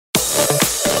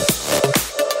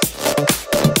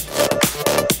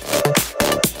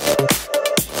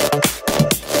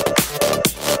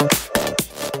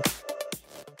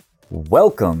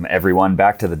Welcome, everyone,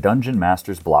 back to the Dungeon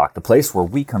Master's Block, the place where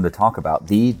we come to talk about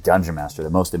the Dungeon Master, the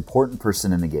most important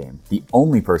person in the game, the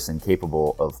only person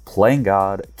capable of playing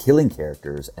God, killing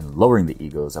characters, and lowering the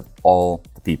egos of all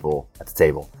the people at the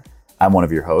table. I'm one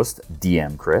of your hosts,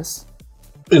 DM Chris.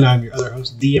 And I'm your other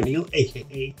host, DM Neil,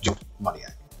 a.k.a. Joe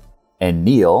Moniac. And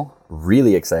Neil,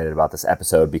 really excited about this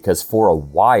episode because for a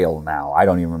while now, I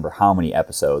don't even remember how many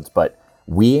episodes, but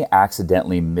we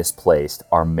accidentally misplaced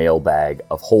our mailbag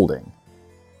of holding,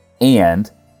 and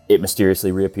it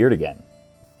mysteriously reappeared again.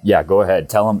 Yeah, go ahead.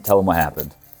 Tell them what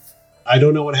happened. I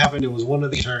don't know what happened. It was one of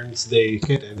the turns they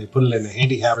hit, and they put it in a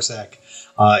handy haversack.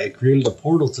 It created a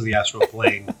portal to the astral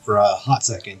plane for a hot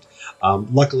second.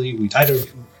 Luckily, we tied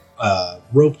a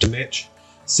rope to Mitch,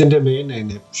 sent him in,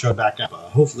 and it showed back up.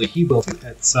 Hopefully, he will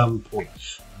at some point.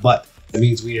 But it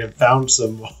means we have found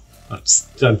some,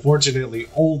 unfortunately,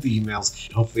 old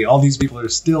emails. Hopefully, all these people are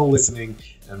still listening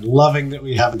and loving that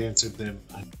we haven't answered them.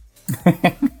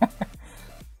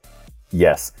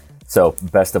 Yes. So,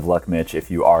 best of luck, Mitch,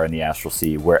 if you are in the Astral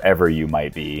Sea, wherever you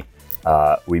might be.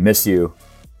 We miss you.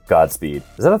 Godspeed.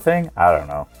 Is that a thing? I don't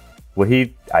know.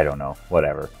 I don't know.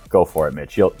 Whatever. Go for it,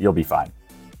 Mitch. You'll be fine.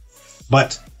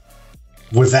 But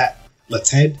with that, let's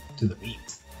head to the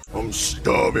meat. I'm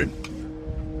starving.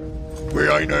 We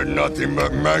ain't had nothing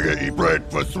but maggoty bread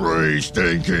for 3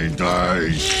 stinking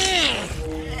days.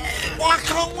 Why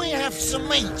can't we have some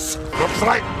meats? Looks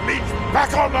like meat's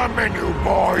back on the menu,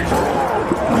 boys.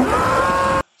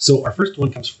 So our first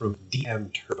one comes from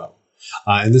DM Turbo.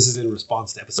 And this is in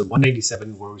response to episode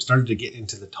 197, where we started to get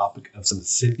into the topic of some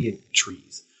sentient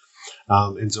trees.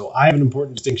 And so I have an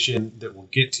important distinction that we'll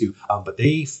get to, but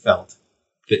they felt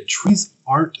that trees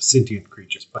aren't sentient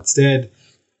creatures, but instead,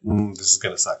 this is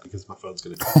going to suck because my phone's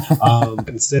going to die.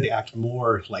 Instead, they act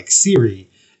more like Siri,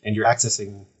 and you're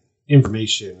accessing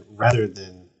information rather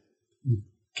than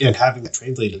and having that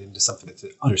translated into something that's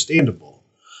understandable.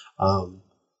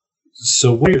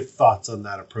 So what are your thoughts on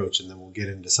that approach? And then we'll get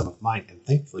into some of mine. And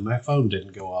thankfully, my phone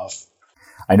didn't go off.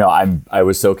 I know, I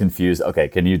was so confused. Okay,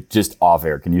 can you just off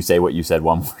air, can you say what you said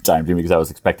one more time to me? Because I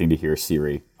was expecting to hear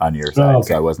Siri on your side, okay.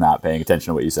 So I was not paying attention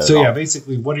to what you said. So yeah,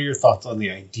 basically, what are your thoughts on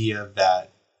the idea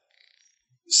that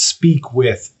speak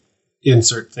with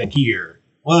insert thing here,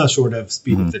 well, short of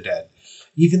speak with the dead?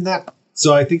 Even that,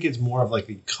 so I think it's more of like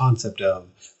the concept of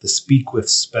the speak with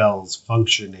spells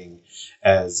functioning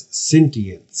as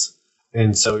sentience.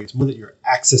 And so it's more that you're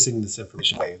accessing this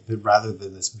information rather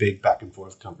than this big back and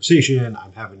forth conversation.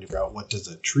 I'm having to figure out what does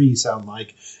a tree sound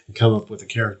like and come up with a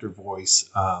character voice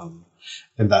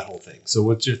and that whole thing. So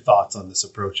what's your thoughts on this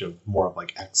approach of more of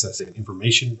like accessing an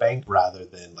information bank rather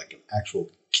than like an actual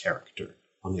character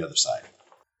on the other side?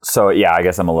 So yeah, I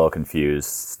guess I'm a little confused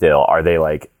still. Are they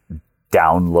like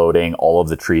downloading all of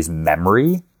the tree's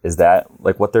memory? Is that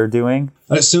like what they're doing?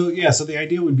 So the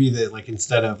idea would be that like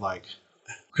instead of like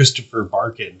Christopher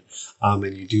Barkin,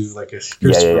 and you do like a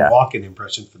Christopher Walken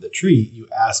impression for the tree, you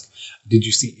ask, did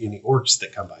you see any orcs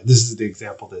that come by? This is the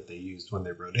example that they used when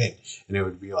they wrote in. And it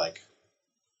would be like,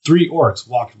 3 orcs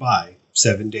walked by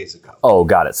 7 days ago. Oh,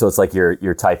 got it. So it's like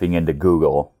you're typing into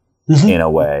Google in a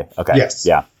way. Okay. Yes.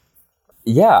 Yeah.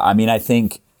 Yeah. I mean, I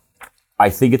think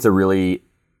it's a really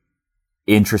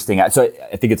interesting. So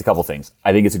I think it's a couple things.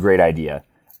 I think it's a great idea.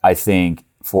 I think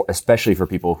especially for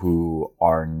people who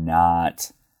are not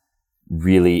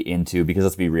really into, because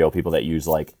let's be real, people that use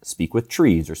like speak with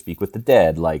trees or speak with the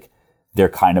dead, like they're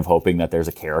kind of hoping that there's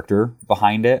a character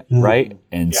behind it, right?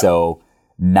 And so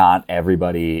not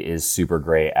everybody is super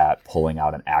great at pulling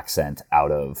out an accent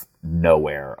out of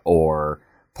nowhere or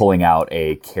pulling out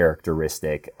a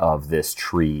characteristic of this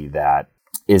tree that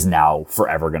is now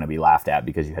forever going to be laughed at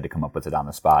because you had to come up with it on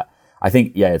the spot. I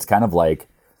think, it's kind of like,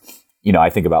 I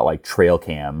think about like trail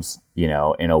cams,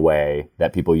 in a way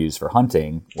that people use for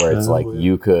hunting, where it's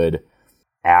you could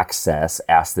ask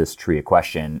this tree a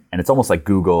question, and it's almost like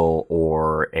Google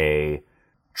or a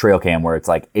trail cam where it's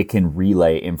like it can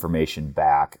relay information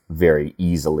back very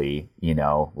easily,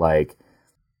 like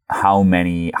how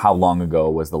long ago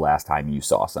was the last time you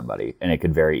saw somebody? And it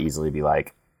could very easily be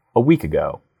like a week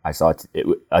ago. I saw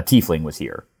a tiefling was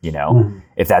here,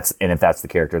 if that's the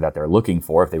character that they're looking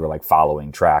for, if they were like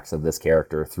following tracks of this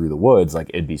character through the woods, like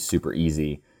it'd be super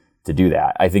easy to do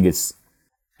that. I think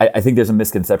there's a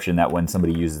misconception that when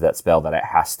somebody uses that spell that it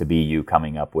has to be you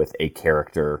coming up with a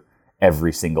character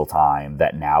every single time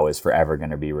that now is forever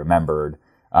going to be remembered,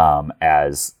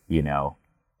 as,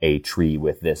 a tree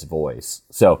with this voice.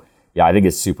 So yeah, I think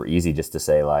it's super easy just to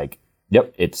say like,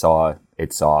 yep, it saw a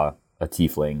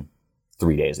tiefling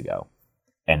 3 days ago,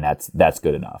 and that's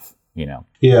good enough,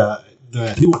 Yeah,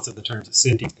 the nuance of the terms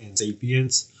sentient and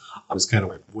sapience was kind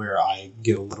of where I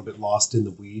get a little bit lost in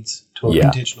the weeds. Totally Yeah.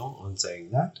 intentional on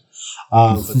saying that.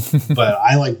 But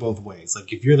I like both ways.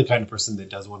 Like if you're the kind of person that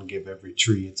does want to give every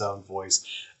tree its own voice,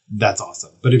 that's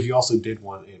awesome. But if you also did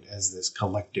want it as this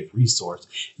collective resource,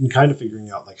 and kind of figuring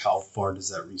out like how far does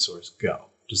that resource go?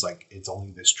 Just like it's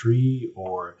only this tree,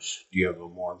 or do you have a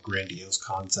more grandiose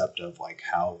concept of like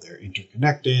how they're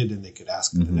interconnected and they could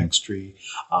ask the next tree,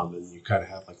 and you kind of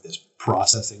have like this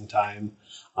processing time.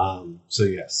 So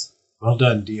yes, well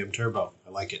done, DM Turbo.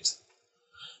 I like it.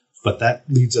 But that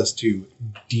leads us to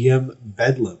DM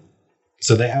Bedlam.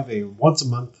 So they have a once a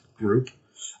month group.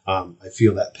 I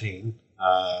feel that pain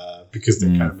because they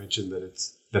kind of mentioned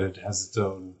that it has its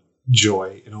own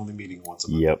joy in only meeting once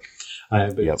a month. Yep.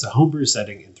 But it's a homebrew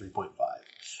setting in 3.5,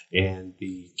 and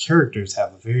the characters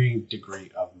have a varying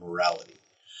degree of morality.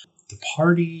 The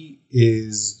party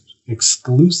is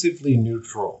exclusively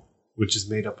neutral, which is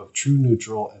made up of true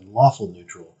neutral and lawful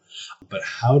neutral. But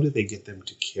how do they get them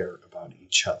to care about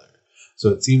each other? So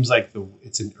it seems like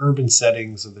it's an urban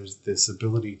setting, so there's this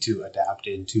ability to adapt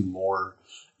into more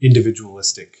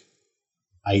individualistic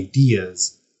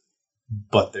ideas.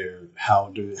 But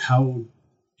how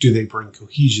do they bring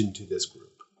cohesion to this group?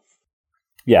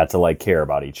 Yeah, to like care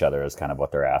about each other is kind of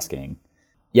what they're asking.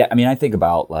 Yeah, I mean, I think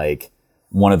about like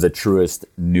one of the truest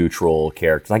neutral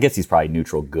characters. I guess he's probably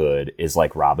neutral good is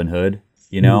like Robin Hood,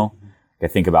 you know? I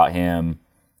think about him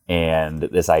and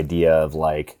this idea of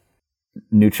like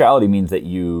neutrality means that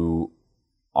you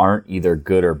aren't either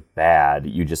good or bad.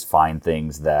 You just find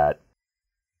things that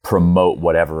promote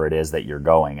whatever it is that you're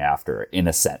going after, in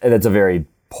a sense. That's a very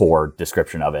poor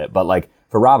description of it, but like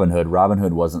for Robin Hood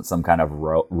wasn't some kind of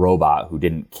robot who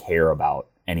didn't care about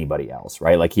anybody else,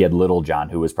 right? Like he had Little John,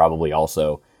 who was probably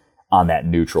also on that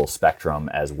neutral spectrum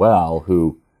as well,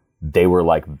 who they were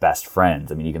like best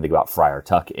friends. I mean, you can think about Friar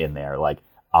Tuck in there, like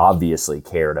obviously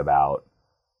cared about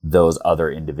those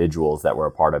other individuals that were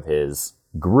a part of his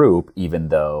group, even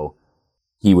though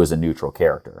he was a neutral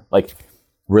character. Like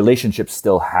relationships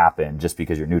still happen just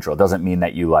because you're neutral. It doesn't mean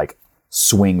that you like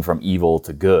swing from evil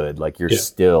to good. Like you're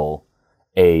still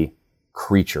a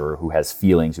creature who has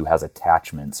feelings, who has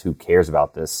attachments, who cares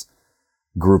about this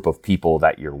group of people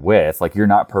that you're with. Like you're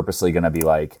not purposely going to be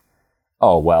like,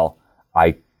 oh, well,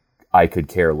 I could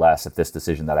care less if this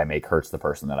decision that I make hurts the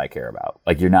person that I care about.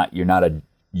 Like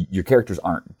your characters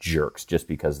aren't jerks just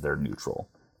because they're neutral.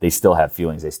 They still have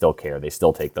feelings. They still care. They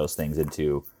still take those things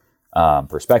into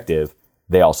perspective.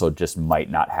 They also just might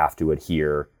not have to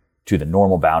adhere to the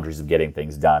normal boundaries of getting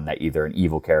things done that either an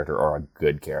evil character or a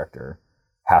good character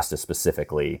has to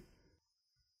specifically,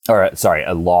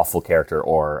 a lawful character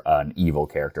or an evil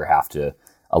character have to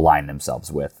align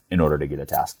themselves with in order to get a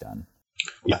task done.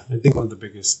 Yeah, I think one of the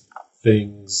biggest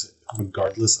things,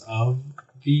 regardless of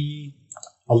the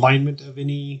alignment of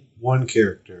any one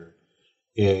character,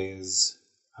 is,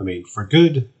 I mean, for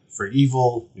good, for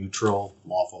evil, neutral,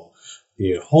 lawful,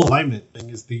 the whole alignment thing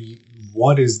is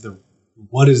what is the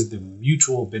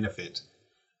mutual benefit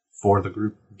for the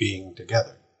group being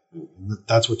together. And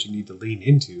that's what you need to lean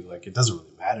into. Like it doesn't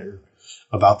really matter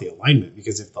about the alignment,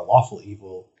 because if the lawful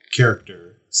evil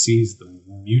character sees the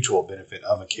mutual benefit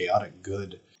of a chaotic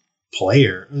good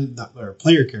player or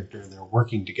player character, and they're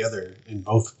working together and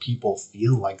both people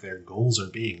feel like their goals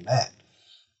are being met,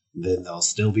 then they'll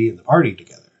still be in the party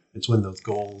together. It's when those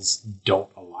goals don't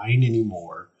align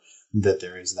anymore that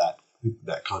there is that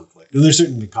conflict. And there's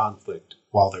certainly conflict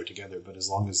while they're together, but as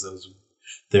long as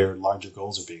their larger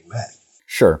goals are being met.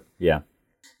 Sure. Yeah.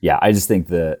 Yeah. I just think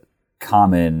the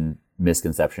common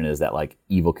misconception is that like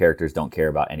evil characters don't care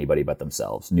about anybody but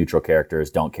themselves. Neutral characters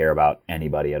don't care about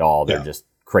anybody at all. They're just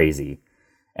crazy.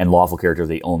 And lawful characters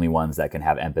are the only ones that can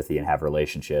have empathy and have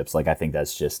relationships. Like I think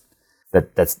that's just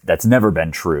that's never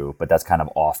been true, but that's kind of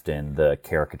often the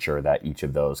caricature that each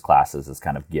of those classes is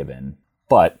kind of given.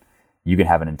 But you can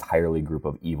have an entirely group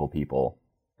of evil people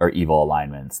or evil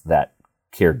alignments that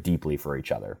care deeply for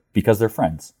each other because they're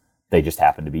friends. They just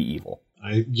happen to be evil.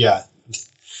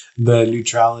 The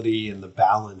neutrality and the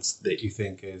balance that you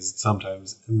think is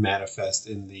sometimes manifest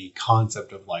in the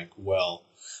concept of like, well,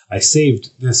 I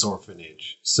saved this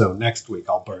orphanage, so next week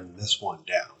I'll burn this one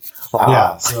down.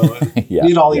 Yeah, so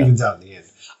it all evens out in the end.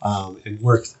 It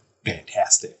works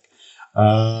fantastic.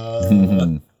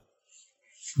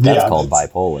 That's called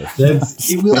bipolar.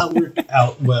 It will work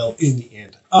out well in the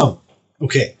end.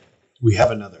 Okay, we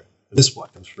have another. This one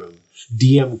comes from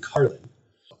DM Carlin.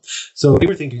 So they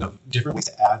were thinking of different ways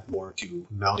to add more to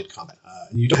mounted combat.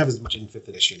 You don't have as much in 5th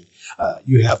edition.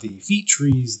 You have the feat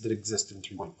trees that exist in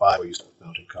 3.5 where you start with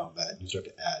mounted combat and you start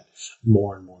to add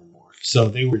more and more and more. So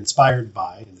they were inspired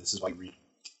by, and this is why you read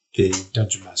the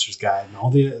Dungeon Master's Guide and all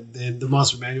the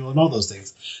Monster Manual and all those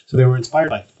things. So they were inspired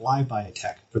by Flyby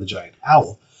Attack for the giant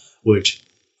owl, which,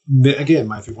 again,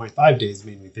 my 3.5 days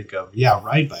made me think of,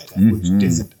 Ride by Attack, which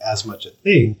isn't as much a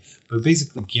thing, but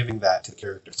basically giving that to the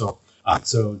character. So,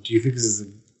 so do you think this is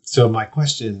so my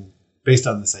question, based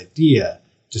on this idea,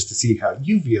 just to see how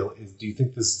you feel, is do you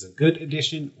think this is a good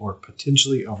addition or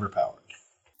potentially overpowered?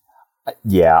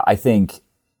 Yeah, I think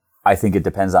it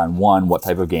depends on, one, what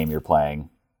type of game you're playing,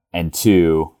 and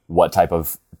two, what type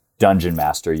of dungeon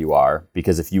master you are.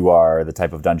 Because if you are the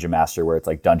type of dungeon master where it's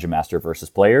like dungeon master versus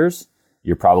players,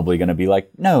 you're probably going to be like,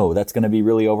 no, that's going to be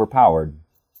really overpowered.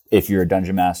 If you're a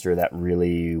dungeon master that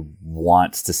really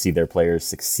wants to see their players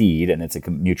succeed and it's a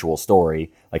mutual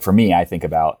story, like for me, I think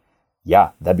about,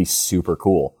 yeah, that'd be super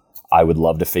cool. I would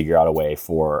love to figure out a way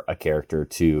for a character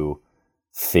to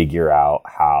figure out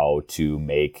how to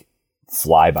make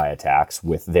flyby attacks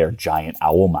with their giant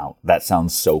owl mount. That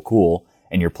sounds so cool.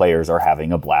 And your players are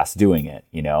having a blast doing it,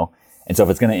 you know? And so if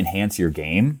it's going to enhance your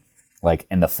game, like,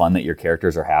 and the fun that your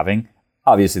characters are having,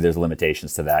 obviously there's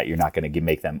limitations to that. You're not going to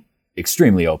make them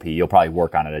extremely OP. You'll probably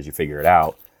work on it as you figure it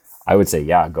out. I would say,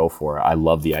 yeah, go for it. I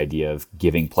love the idea of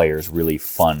giving players really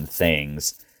fun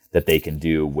things that they can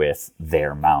do with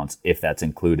their mounts. If that's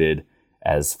included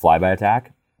as flyby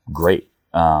attack, great.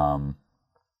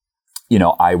 You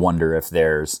know, I wonder if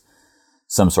there's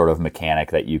some sort of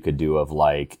mechanic that you could do of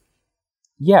like,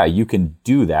 yeah, you can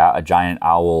do that. A giant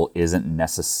owl isn't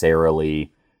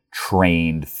necessarily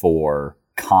trained for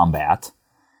combat.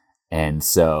 And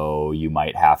so you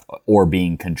might have, or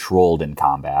being controlled in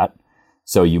combat.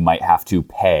 So you might have to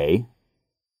pay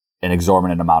an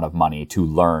exorbitant amount of money to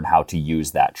learn how to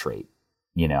use that trait.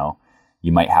 You know,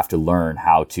 you might have to learn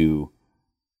how to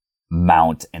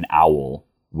mount an owl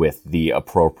with the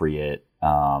appropriate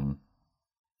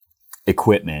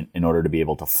equipment in order to be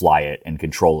able to fly it and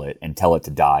control it and tell it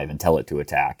to dive and tell it to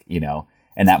attack, you know,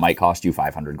 and that might cost you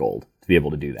 500 gold to be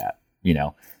able to do that, you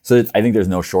know? So I think there's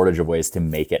no shortage of ways to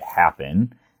make it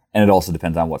happen. And it also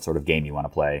depends on what sort of game you want to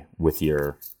play with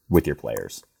your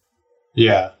players.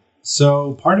 Yeah.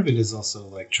 So part of it is also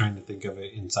like trying to think of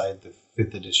it inside the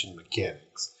 5th edition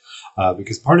mechanics,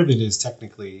 because part of it is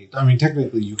technically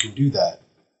you can do that.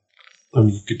 I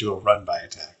mean, you could do a run by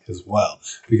attack as well,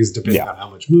 because depending on how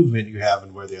much movement you have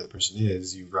and where the other person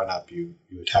is, you run up, you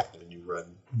attack them, and you run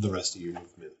the rest of your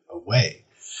movement away.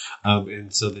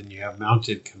 And so then you have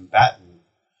mounted combatant,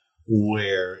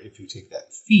 where if you take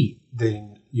that feat,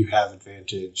 then you have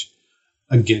advantage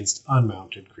against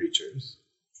unmounted creatures.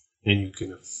 And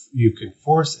you can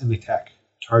force an attack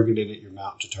targeted at your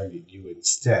mount to target you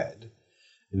instead.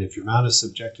 And if your mount is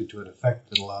subjected to an effect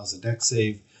that allows a dex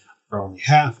save for only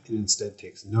half, it instead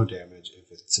takes no damage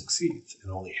if it succeeds,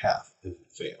 and only half if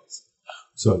it fails.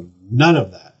 So none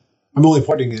of that. I'm only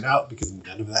pointing it out because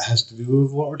none of that has to do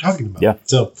with what we're talking about. Yeah.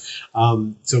 So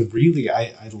really,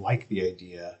 I like the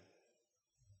idea,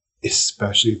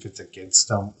 especially if it's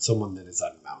against someone that is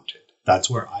unmounted. That's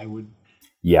where I would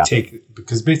take it,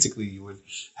 because basically you would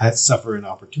suffer an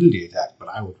opportunity attack, but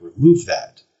I would remove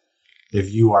that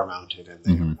if you are mounted and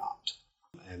they are not.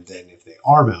 And then if they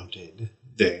are mounted,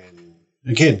 then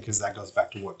again, because that goes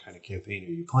back to what kind of campaign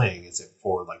are you playing? Is it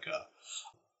for like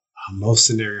most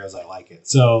scenarios I like it.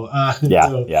 So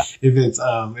if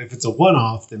it's a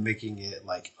one-off, then making it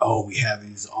like, oh, we have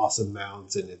these awesome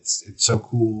mounts and it's so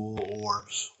cool, or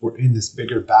we're in this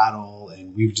bigger battle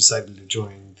and we've decided to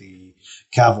join the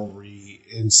cavalry,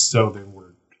 and so then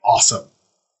we're awesome.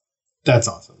 That's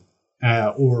awesome.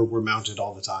 Or we're mounted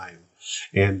all the time.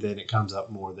 And then it comes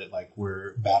up more that like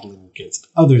we're battling against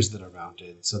others that are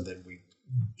mounted, so then we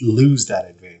lose that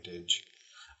advantage.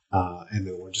 And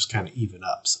then we're just kind of even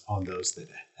ups on those that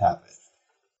have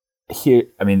it. Here,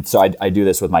 I mean, so I do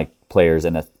this with my players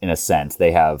in a sense.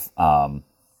 They have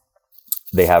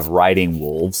riding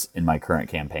wolves in my current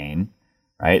campaign,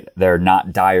 right? They're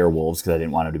not dire wolves because I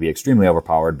didn't want them to be extremely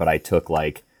overpowered, but I took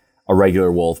like a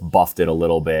regular wolf, buffed it a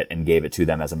little bit, and gave it to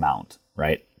them as a mount,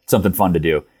 right? Something fun to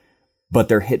do. But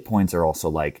their hit points are also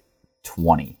like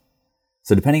 20.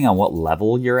 So depending on what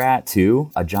level you're at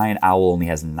too, a giant owl only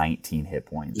has 19 hit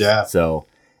points. Yeah. So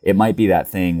it might be that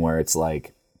thing where it's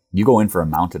like you go in for a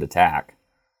mounted attack.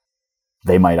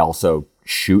 They might also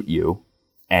shoot you,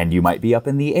 and you might be up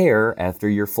in the air after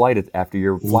your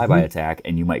flyby attack,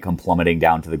 and you might come plummeting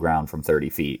down to the ground from 30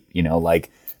 feet. You know,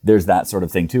 like there's that sort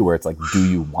of thing too, where it's like, do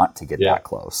you want to get that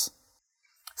close?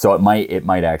 So it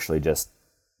might actually just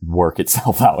work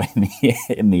itself out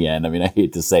in the end. I mean, I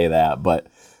hate to say that, but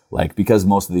like, because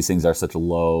most of these things are such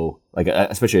low, like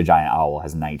especially a giant owl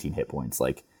has 19 hit points,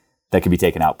 like that can be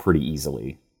taken out pretty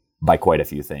easily by quite a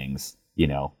few things, you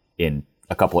know, in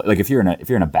a couple, like if you're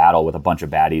in a battle with a bunch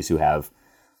of baddies who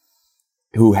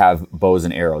have bows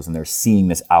and arrows and they're seeing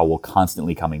this owl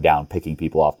constantly coming down, picking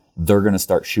people off, they're going to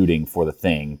start shooting for the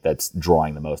thing that's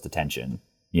drawing the most attention,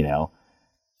 you know?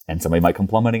 And somebody might come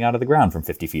plummeting out of the ground from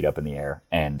 50 feet up in the air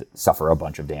and suffer a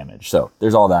bunch of damage. So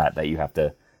there's all that you have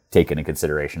to take into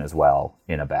consideration as well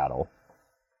in a battle.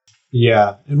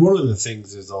 Yeah. And one of the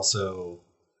things is also,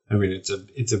 I mean,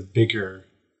 it's a bigger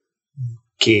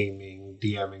gaming,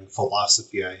 DMing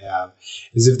philosophy I have,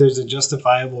 is if there's a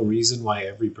justifiable reason why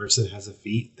every person has a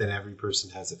feat, then every person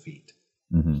has a feat.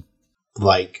 Mm-hmm.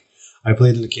 Like, I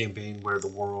played in a campaign where the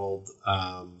world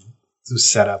the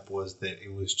setup was that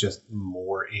it was just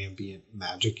more ambient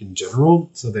magic in general,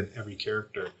 so that every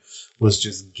character was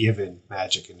just given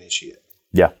magic initiate.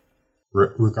 Yeah.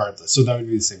 Regardless. So that would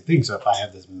be the same thing. So if I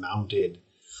have this mounted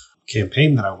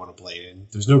campaign that I want to play in,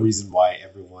 there's no reason why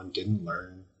everyone didn't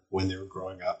learn when they were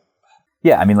growing up.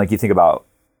 Yeah, I mean, like you think about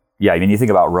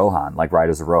Rohan, like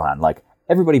Riders of Rohan. Like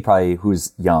everybody probably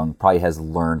who's young probably has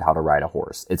learned how to ride a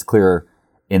horse. It's clear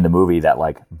in the movie that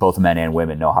like both men and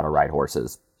women know how to ride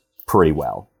horses pretty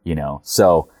well, you know?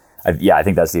 So I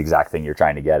think that's the exact thing you're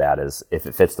trying to get at is if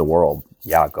it fits the world,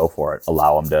 yeah, go for it.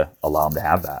 Allow them to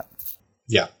have that.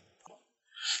 Yeah.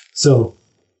 So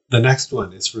the next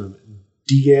one is from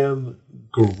DM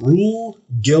Gruul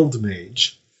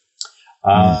Guildmage.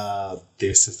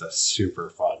 This is a super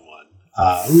fun one.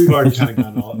 We've already kind of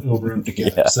gone over them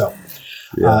together. Yeah. So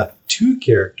two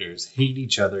characters hate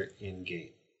each other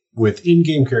in-game with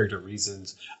in-game character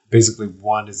reasons. Basically,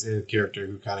 one is a character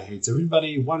who kind of hates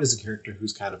everybody. One is a character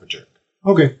who's kind of a jerk.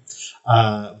 Okay.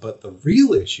 But the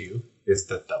real issue is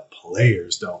that the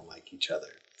players don't like each other.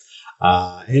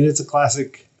 And it's a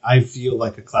classic, I feel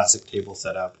like a classic table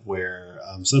setup where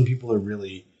some people are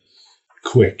really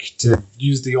quick to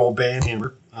use the old band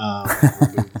hammer,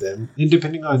 remove them. And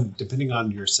depending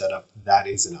on your setup, that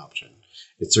is an option.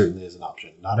 It certainly is an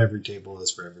option. Not every table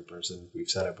is for every person. We've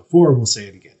said it before. We'll say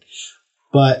it again.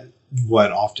 But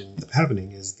what often ends up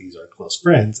happening is these are close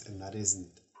friends, and that isn't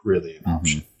really an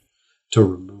option to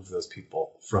remove those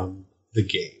people from the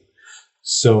game.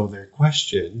 So their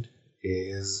question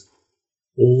is,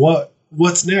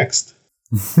 what's next?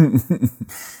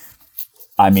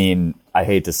 I mean, I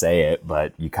hate to say it,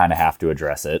 but you kind of have to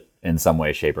address it in some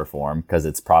way, shape, or form, because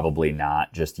it's probably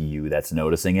not just you that's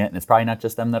noticing it, and it's probably not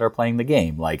just them that are playing the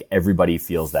game. Like, everybody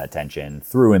feels that tension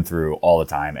through and through all the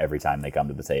time, every time they come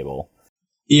to the table.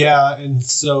 Yeah, and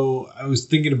so I was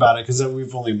thinking about it because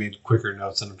we've only made quicker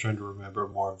notes, and I'm trying to remember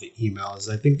more of the emails.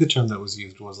 I think the term that was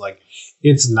used was like,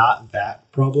 it's not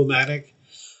that problematic.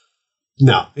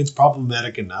 No, it's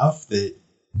problematic enough that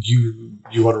you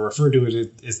want to refer to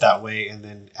it as that way and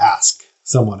then ask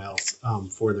someone else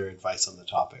for their advice on the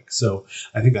topic. So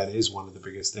I think that is one of the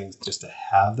biggest things, just to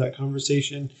have that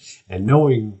conversation and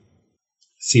knowing.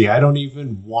 See, I don't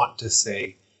even want to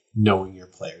say knowing your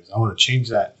players. I want to change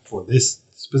that for this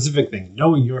specific thing.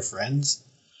 Knowing your friends,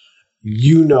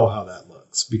 you know how that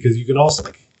looks, because you can also,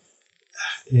 like,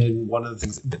 in one of the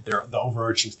things, the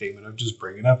overarching statement of just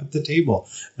bring it up at the table,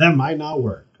 that might not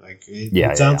work. Like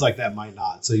it sounds like that might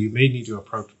not. So you may need to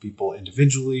approach people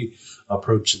individually,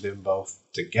 approach them both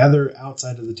together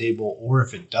outside of the table, or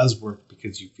if it does work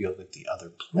because you feel that the other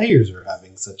players are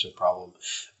having such a problem,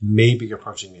 maybe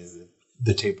approaching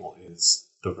the table is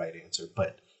the right answer.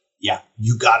 But yeah,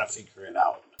 you got to figure it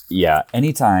out. Yeah,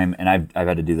 anytime, and I've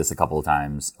had to do this a couple of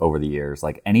times over the years,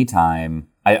 like anytime,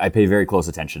 I pay very close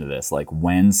attention to this, like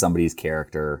when somebody's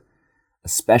character,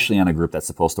 especially on a group that's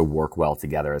supposed to work well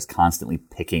together, is constantly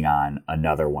picking on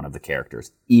another one of the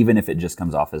characters, even if it just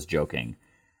comes off as joking,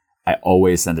 I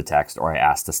always send a text or I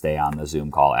ask to stay on the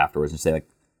Zoom call afterwards and say like,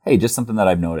 hey, just something that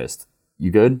I've noticed.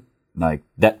 You good? Like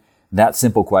that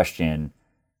simple question,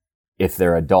 if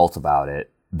they're adult about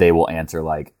it, they will answer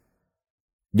like,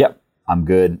 yep, I'm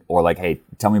good. Or like, hey,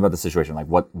 tell me about the situation. Like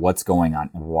what's going on?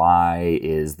 Why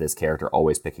is this character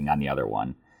always picking on the other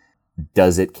one?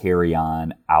 Does it carry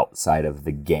on outside of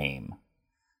the game?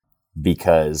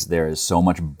 Because there is so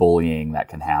much bullying that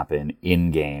can happen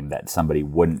in game that somebody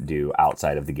wouldn't do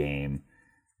outside of the game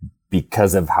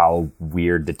because of how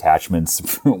weird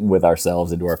detachments with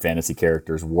ourselves into our fantasy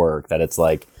characters work, that it's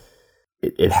like,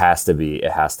 it has to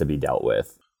be dealt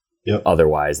with. Yep.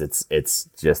 Otherwise, it's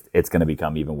going to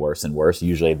become even worse and worse.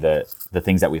 Usually the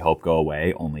things that we hope go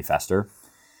away only fester.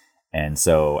 And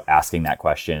so asking that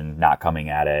question, not coming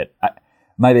at it.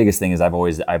 My biggest thing is I've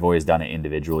always done it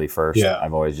individually first. Yeah.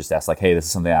 I've always just asked like, hey, this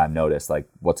is something I've noticed, like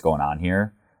what's going on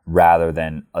here, rather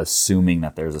than assuming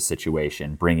that there's a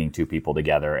situation, bringing two people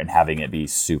together and having it be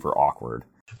super awkward.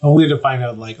 Only to find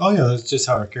out like, oh yeah, that's just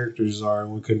how our characters are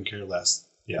and we couldn't care less.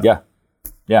 Yeah. Yeah.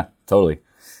 Yeah, totally.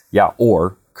 Yeah,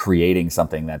 or creating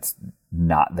something that's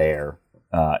not there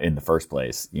in the first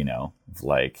place, you know,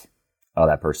 like, oh,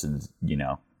 that person's, you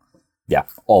know, yeah,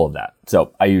 all of that.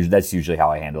 So that's usually how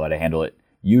I handle it. I handle it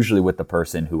usually with the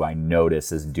person who I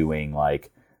notice is doing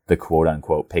like the quote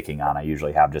unquote picking on. I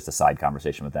usually have just a side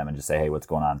conversation with them and just say, hey, what's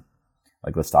going on?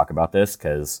 Like, let's talk about this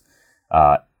because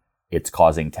it's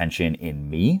causing tension in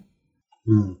me.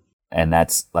 And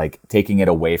that's like taking it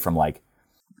away from like,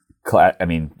 I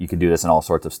mean, you can do this in all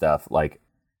sorts of stuff. Like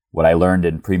what I learned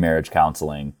in pre-marriage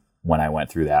counseling when I went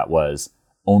through that was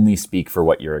only speak for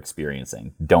what you're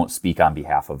experiencing. Don't speak on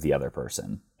behalf of the other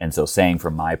person. And so saying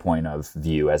from my point of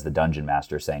view as the dungeon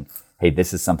master saying, hey,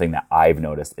 this is something that I've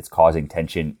noticed. It's causing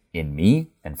tension in me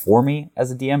and for me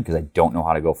as a DM because I don't know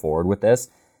how to go forward with this.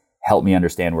 Help me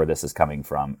understand where this is coming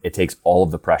from. It takes all of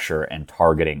the pressure and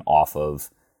targeting off of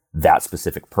that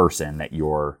specific person that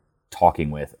you're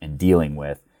talking with and dealing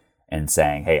with and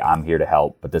saying, hey, I'm here to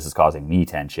help, but this is causing me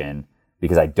tension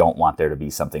because I don't want there to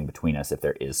be something between us if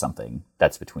there is something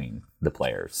that's between the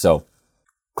players. So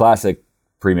classic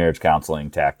pre-marriage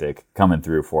counseling tactic coming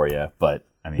through for you. But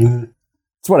I mean,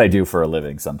 it's what I do for a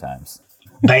living sometimes.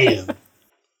 Bam.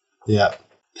 Yeah.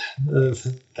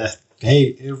 Hey,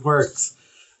 it works.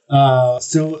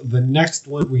 So the next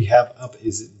one we have up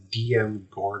is DM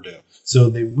Gordo. So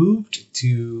they moved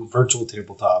to virtual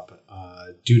tabletop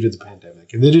due to the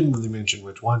pandemic. And they didn't really mention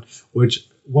which one, which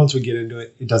once we get into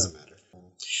it, it doesn't matter.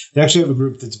 They actually have a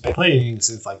group that's been playing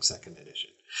since like 2nd edition.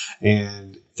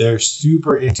 And they're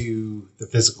super into the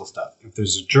physical stuff. If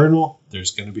there's a journal,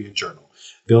 there's going to be a journal.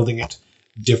 Building out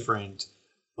different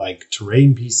like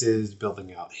terrain pieces,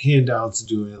 building out handouts,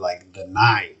 doing like the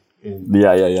 9. And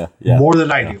Yeah. More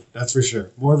than I do, that's for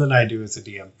sure. More than I do as a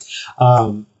DM.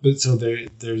 But so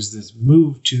there's this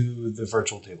move to the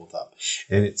virtual tabletop.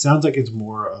 And it sounds like it's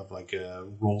more of like a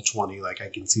Roll20, like I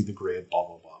can see the grid, blah,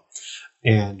 blah, blah.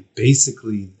 And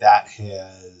basically that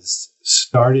has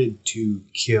started to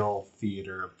kill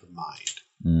theater of the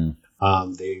mind.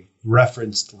 They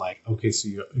referenced like, okay, so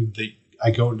I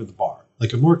go into the bar.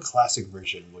 Like a more classic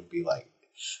version would be like,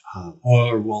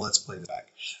 let's play the back.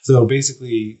 So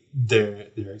basically their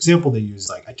example they use,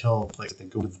 like I tell a player they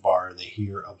go to the bar, they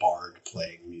hear a bard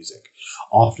playing music.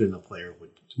 Often a player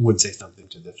would say something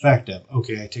to the effect of,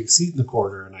 okay, I take a seat in the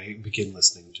corner and I begin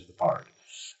listening to the bard.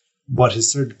 What has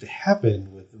started to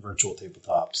happen with virtual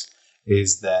tabletops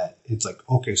is that it's like,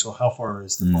 okay, so how far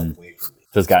is the bard away from me?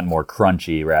 So it's gotten more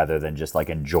crunchy rather than just like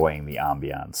enjoying the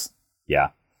ambiance. Yeah.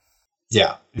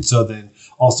 Yeah. And so then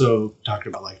also talked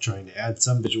about like trying to add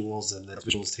some visuals and then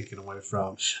visuals taken away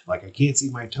from like, I can't see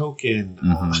my token.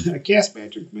 I cast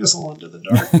magic missile into the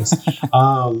darkness.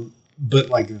 But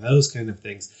like those kind of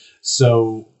things.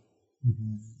 So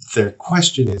their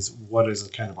question is, what is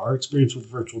kind of our experience with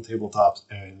virtual tabletops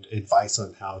and advice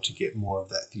on how to get more of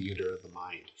that theater of the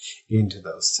mind into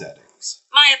those settings?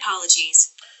 My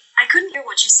apologies. I couldn't hear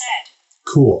what you said.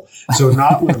 Cool. So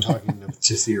not when I'm talking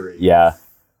to Siri. Yeah.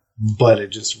 But I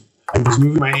was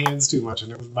moving my hands too much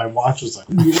and my watch was like,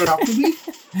 you went up to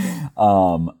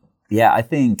me? Yeah, I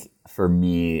think for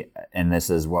me, and this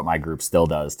is what my group still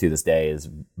does to this day, is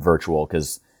virtual,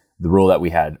 because the rule that we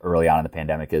had early on in the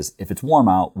pandemic is if it's warm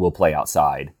out, we'll play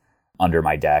outside under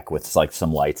my deck with like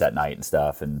some lights at night and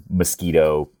stuff and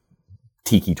mosquito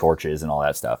tiki torches and all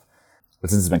that stuff. But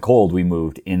since it's been cold, we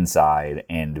moved inside,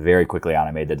 and very quickly on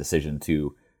I made the decision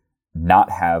to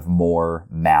not have more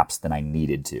maps than I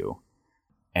needed to.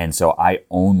 And so I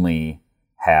only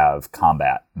have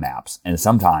combat maps. And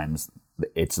sometimes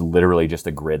it's literally just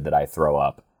a grid that I throw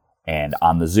up. And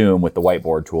on the Zoom with the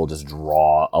whiteboard tool, just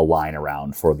draw a line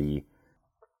around for the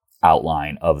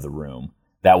outline of the room.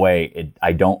 That way,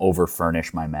 I don't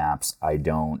over-furnish my maps. I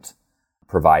don't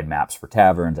provide maps for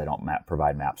taverns. I don't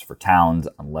provide maps for towns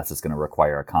unless it's going to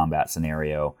require a combat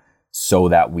scenario, so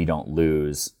that we don't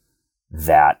lose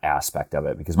that aspect of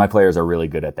it. Because my players are really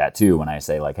good at that too. When I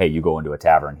say like, hey, you go into a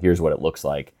tavern, here's what it looks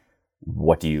like.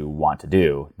 What do you want to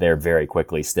do? They're very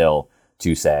quickly still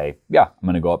to say, yeah, I'm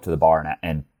going to go up to the bar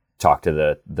and talk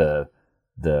to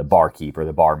the barkeep or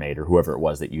the barmaid or whoever it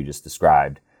was that you just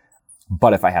described.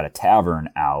 But if I had a tavern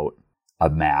out, a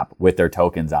map with their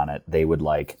tokens on it, they would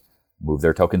like move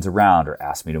their tokens around or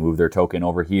ask me to move their token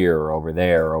over here or over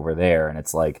there or over there. And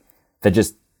it's like, that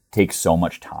just takes so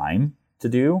much time to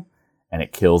do. And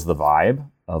it kills the vibe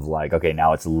of like, okay,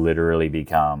 now it's literally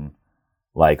become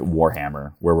like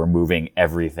Warhammer, where we're moving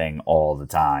everything all the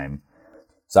time.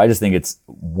 So I just think it's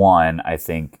one, I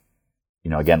think,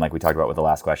 again, like we talked about with the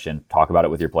last question, talk about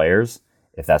it with your players.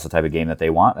 If that's the type of game that they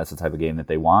want, that's the type of game that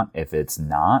they want. If it's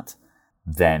not,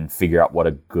 then figure out what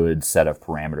a good set of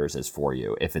parameters is for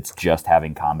you. If it's just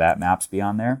having combat maps be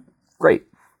on there, great.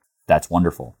 That's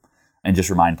wonderful. And just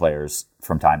remind players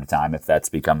from time to time, if that's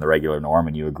become the regular norm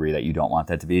and you agree that you don't want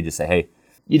that to be, just say, hey,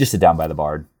 you just sit down by the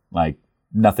bard. Like,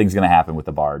 nothing's going to happen with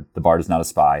the bard. The bard is not a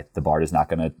spy. The bard is not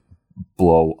going to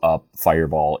blow up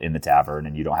fireball in the tavern,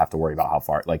 and you don't have to worry about how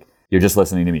far. Like, you're just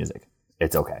listening to music.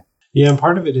 It's okay. Yeah, and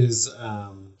part of it is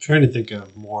trying to think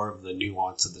of more of the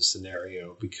nuance of the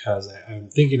scenario, because I'm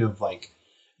thinking of like,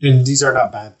 and these are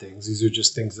not bad things. These are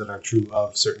just things that are true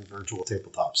of certain virtual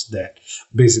tabletops that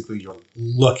basically you're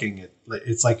looking at.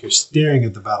 It's like you're staring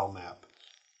at the battle map,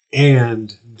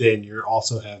 and then you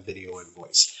also have video and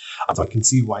voice. So I can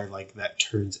see why like that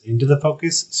turns into the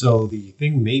focus. So the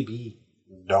thing may be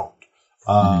don't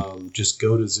just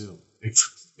go to Zoom.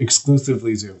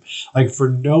 Exclusively Zoom. Like, for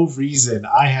no reason,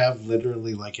 I have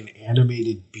literally like an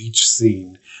animated beach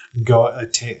scene that's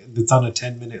on a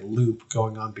 10-minute loop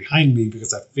going on behind me,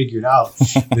 because I figured out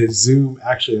that Zoom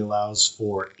actually allows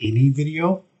for any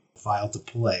video file to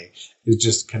play. It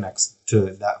just connects to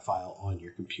that file on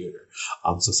your computer.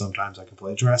 So sometimes I can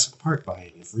play Jurassic Park by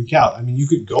it and freak out. I mean, you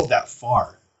could go that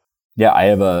far. Yeah, I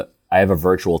have a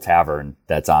virtual tavern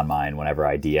that's on mine whenever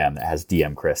I DM that has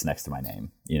DM Chris next to my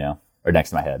name, or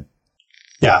next to my head.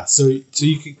 Yeah, so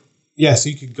you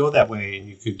could go that way, and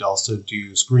you could also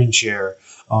do screen share.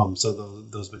 So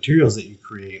those materials that you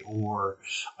create, or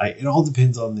it all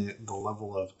depends on the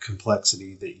level of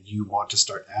complexity that you want to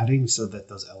start adding, so that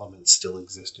those elements still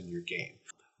exist in your game.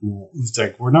 It's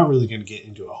like, we're not really going to get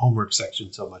into a homework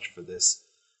section so much for this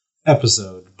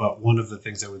episode, but one of the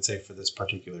things I would say for this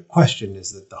particular question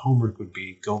is that the homework would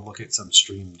be, go look at some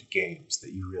streamed games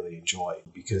that you really enjoy,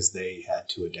 because they had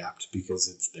to adapt, because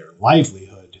it's their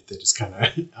livelihood that is kind of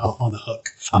out on the hook.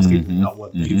 Figuring out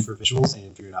what they do for visuals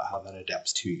and figuring out how that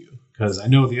adapts to you. Because I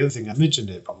know the other thing I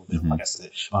mentioned it probably in the podcast,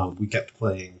 that we kept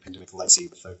playing Pandemic Legacy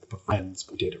with a group of friends.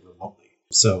 We did it remotely.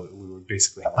 So we would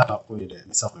basically have a laptop, we did it,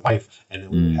 myself and my wife, and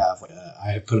then we would have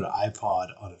I had put an iPod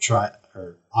on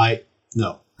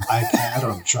iPad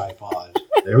on a tripod.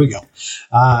 There we go.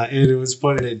 And it was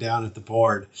putting it down at the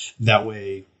board. That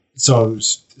way, so I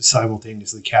was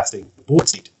simultaneously casting the board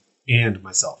seat and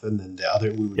myself. And then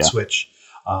we would switch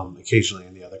occasionally,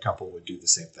 and the other couple would do the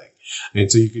same thing.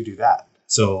 And so you could do that.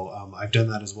 So I've done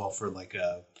that as well for like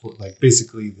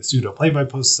basically the pseudo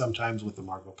play-by-post sometimes with the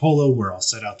Marco Polo, where I'll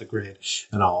set out the grid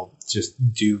and I'll just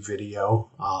do video,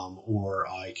 or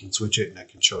I can switch it and I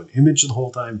can show an image the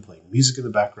whole time, playing music in the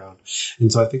background.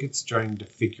 And so I think it's trying to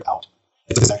figure out.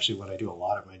 It's actually what I do a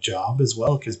lot at my job as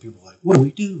well, because people are like, what do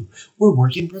we do? We're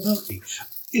working remotely.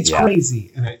 It's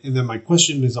crazy. And then my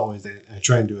question is always, I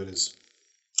try and do it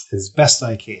as best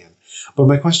I can. But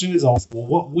my question is always, well,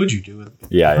 what would you do in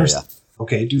person?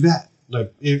 Okay, do that.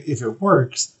 Like, if it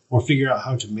works, or figure out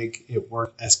how to make it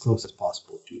work as close as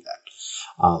possible, do that.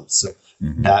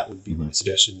 That would be my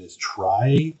suggestion, is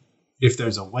try, if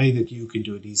there's a way that you can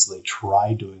do it easily,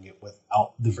 try doing it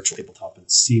without the virtual tabletop and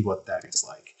see what that is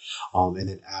like. And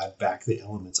then add back the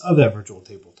elements of that virtual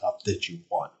tabletop that you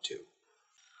want to.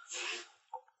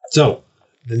 So,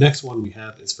 the next one we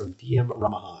have is from DM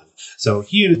Ramahan. So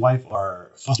he and his wife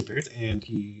are foster parents, and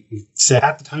he said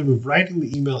at the time of writing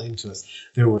the email into us,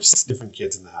 there were 6 different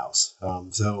kids in the house.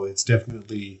 So it's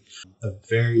definitely a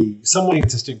very somewhat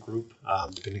inconsistent group,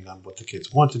 depending on what the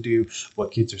kids want to do,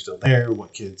 what kids are still there,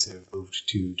 what kids have moved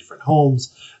to different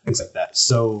homes, things like that.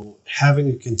 So having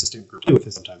a consistent group to it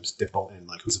is sometimes difficult, and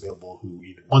like who's available, who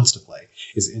even wants to play,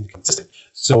 is inconsistent.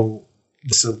 So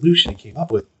the solution he came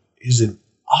up with is an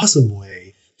awesome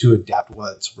way to adapt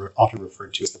what's often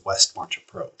referred to as the West March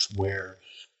approach, where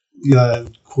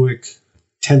quick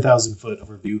 10,000 foot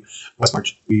overview. West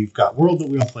March, we've got world that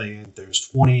we all play in. There's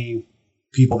 20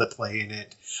 people that play in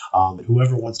it. And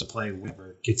whoever wants to play,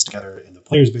 whoever gets together, and the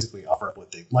players basically offer up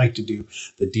what they'd like to do.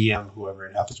 The DM, whoever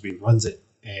it happens to be, runs it,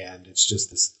 and it's just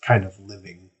this kind of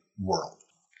living world.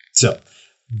 So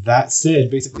that said,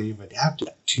 basically they've adapted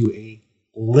to a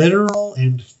literal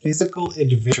and physical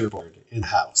adventure board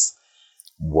in-house.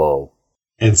 Whoa.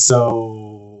 And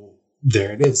so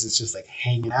there it is. It's just like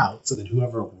hanging out. So then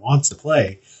whoever wants to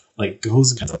play, like, goes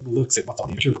and kind of looks at what's on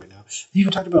the adventure right now. They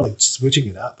even talked about like switching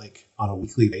it up like on a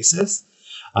weekly basis.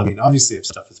 I mean, obviously if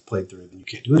stuff is played through, then you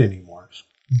can't do it anymore.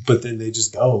 But then they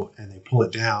just go and they pull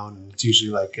it down. And it's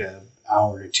usually like an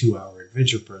hour to 2 hour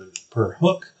adventure per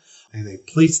hook. And they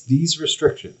place these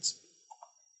restrictions.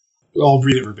 I'll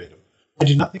read it verbatim. I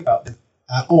did not think about them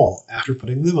at all after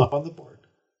putting them up on the board.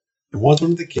 And once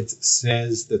one of the kids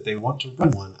says that they want to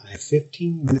run one, I have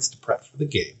 15 minutes to prep for the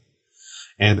game.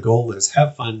 And the goal is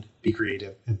have fun, be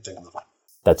creative, and think on the fly.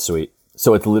 That's sweet.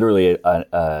 So it's literally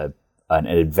a an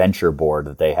adventure board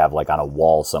that they have like on a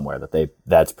wall somewhere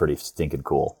that's pretty stinking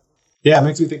cool. Yeah, it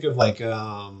makes me think of like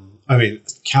I mean,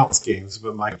 countless games,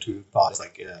 but my two thought is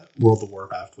like World of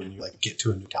Warcraft, when you like get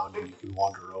to a new town and you can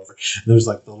wander over. And there's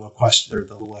like the little question or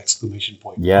the little exclamation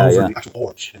point over the actual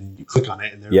board, and you click on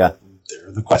it, and they're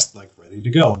the quest like ready to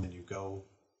go, and then you go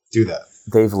do that.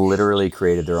 They've literally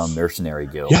created their own mercenary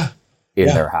guild in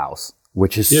their house,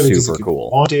 which is super cool.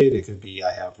 Wanted, it could be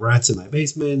I have rats in my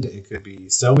basement. It could be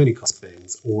so many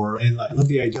things. And I love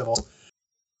the idea of also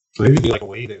maybe be like a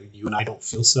way that you and I don't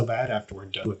feel so bad after we're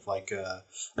done with like a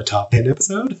top 10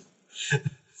 episode.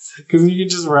 Because you can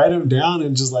just write them down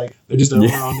and just like they're just over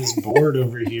on this board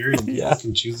over here, and people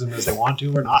can choose them as they want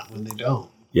to or not when they don't.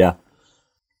 Yeah.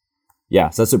 Yeah,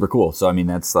 so that's super cool. So I mean,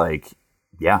 that's like,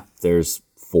 there's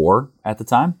 4 at the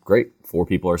time. Great, 4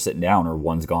 people are sitting down, or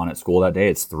one's gone at school that day.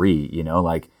 It's 3. You know,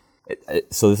 like.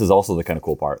 So this is also the kind of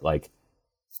cool part. Like,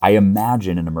 I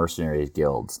imagine in a mercenary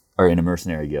guild,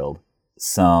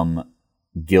 some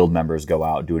guild members go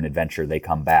out, do an adventure, they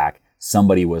come back.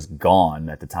 Somebody was gone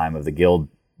at the time of the guild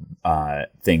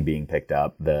thing being picked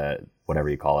up, the whatever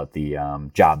you call it, the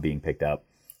job being picked up.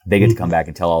 They get to come back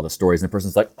and tell all the stories, and the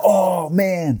person's like, "Oh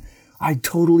man, I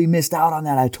totally missed out on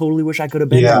that. I totally wish I could have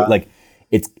been there." Like,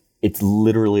 it's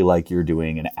literally like you're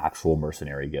doing an actual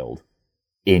mercenary guild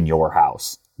in your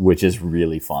house, which is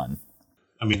really fun.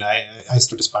 I mean, I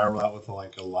start to spiral out with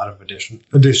like a lot of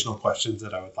additional questions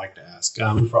that I would like to ask.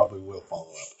 We probably will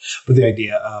follow up. But the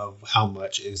idea of how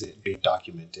much is it being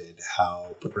documented?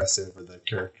 How progressive are the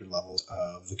character levels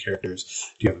of the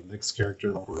characters? Do you have a mixed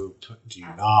character group? Do you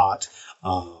not?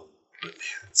 But man,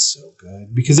 it's so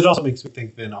good. Because it also makes me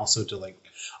think then also to like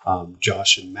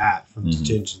Josh and Matt from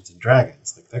Dungeons and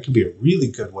Dragons. Like that could be a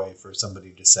really good way for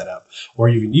somebody to set up, or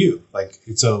even you. Like,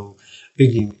 so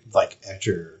thinking like at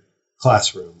your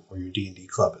classroom or your D&D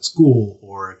club at school,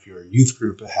 or if your youth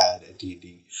group had a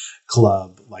D&D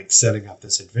club, like setting up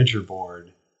this adventure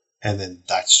board, and then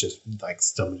that's just like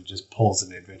somebody just pulls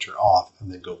an adventure off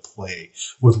and then go play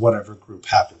with whatever group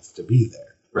happens to be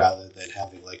there, rather than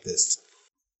having like this.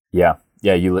 Yeah,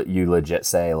 you legit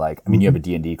say like, I mean, you have a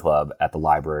D&D club at the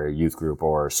library, youth group,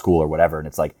 or school or whatever, and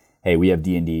it's like, hey, we have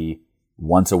D&D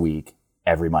once a week,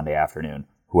 every Monday afternoon.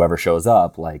 Whoever shows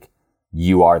up, like,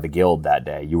 you are the guild that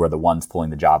day. You are the ones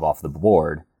pulling the job off the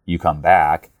board. You come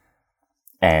back,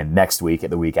 and next week,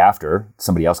 the week after,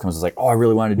 somebody else comes and is like, "Oh, I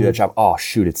really wanted to do that job. Oh,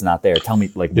 shoot, it's not there. Tell me,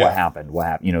 like, what happened? What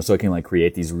happened?" You know, so it can like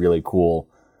create these really cool,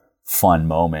 fun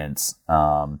moments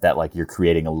that like you're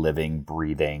creating a living,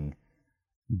 breathing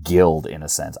guild in a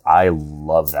sense. I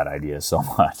love that idea so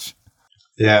much.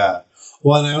 Yeah.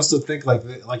 Well, and I also think like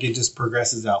it just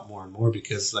progresses out more and more,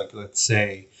 because like, let's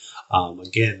say,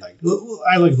 again, like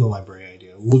I like the library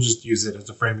idea. We'll just use it as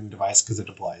a framing device because it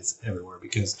applies everywhere.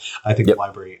 Because I think the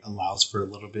library allows for a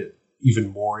little bit even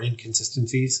more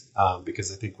inconsistencies.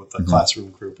 Because I think with the classroom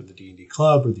group or the D&D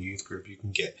club or the youth group, you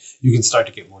can start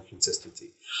to get more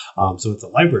consistency. So at the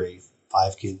library,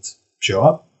 5 kids show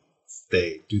up,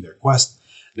 they do their quest.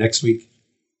 Next week,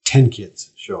 10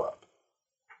 kids show up.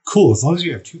 Cool. As long as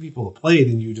you have 2 people to play,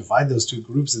 then you divide those 2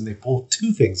 groups and they pull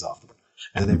 2 things off them.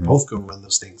 And they both go run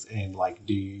those things. And like,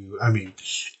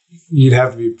 you'd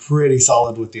have to be pretty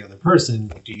solid with the other person.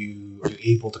 Are you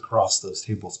able to cross those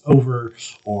tables over,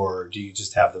 or do you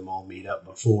just have them all meet up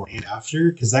before and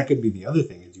after? Because that could be the other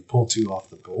thing, is you pull 2 off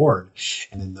the board,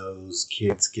 and then those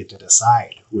kids get to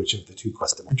decide which of the 2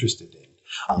 quests they're interested in,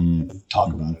 and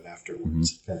talk about it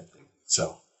afterwards, kind of thing.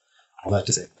 So all that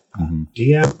to say,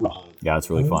 DM Ron. Yeah, it's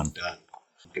really fun. Done.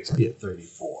 It's be at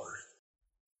 34.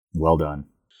 Well done.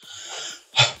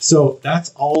 So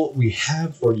that's all we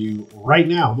have for you right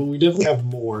now, but we definitely have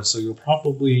more. So you'll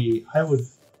probably, I would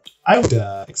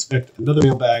expect another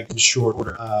mailbag in short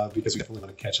order, because we definitely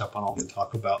want to catch up on all and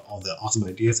talk about all the awesome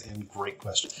ideas and great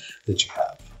questions that you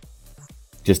have.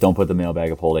 Just don't put the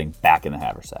mailbag of holding back in the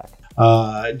haversack.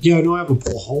 I have a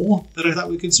pull hole that I thought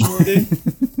we could store it in.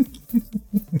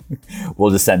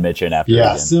 We'll just send Mitch in after.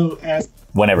 Yeah. So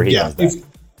whenever he comes back,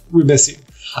 we miss you.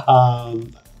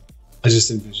 I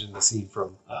just envisioned the scene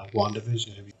from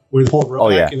WandaVision where they pull the rope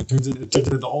back and it turns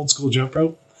into the old school jump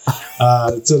rope.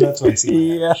 So that's what I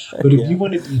see. But if you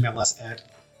want to email us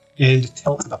and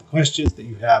tell us about the questions that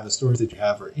you have, the stories that you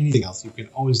have, or anything else, you can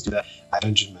always do that at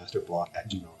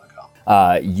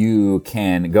dungeonmasterblog@gmail.com. You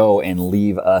can go and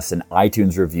leave us an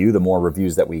iTunes review. The more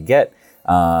reviews that we get,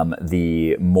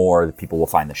 the more people will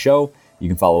find the show. You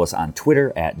can follow us on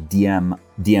Twitter at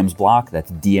DMsBlock.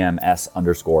 That's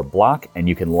DMS_block. And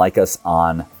you can like us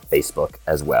on Facebook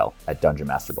as well at Dungeon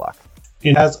Master Block.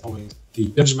 And as always, The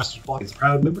Dungeon Masters blog is a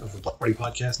proud member of the Block Party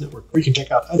Podcast Network, where you can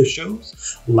check out other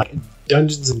shows like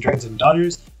Dungeons and Dragons and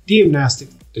Daughters,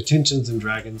 DMnastic, Detentions and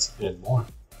Dragons, and more.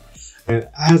 And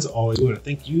as always, we want to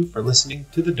thank you for listening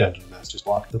to the Dungeon Masters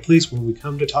blog, the place where we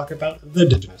come to talk about the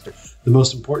Dungeon Master, the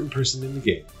most important person in the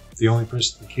game, the only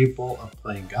person capable of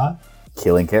playing God,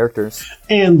 killing characters,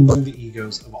 and learning the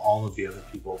egos of all of the other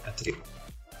people at the table.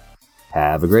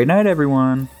 Have a great night,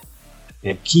 everyone.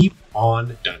 And keep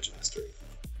on Dungeon Mastering.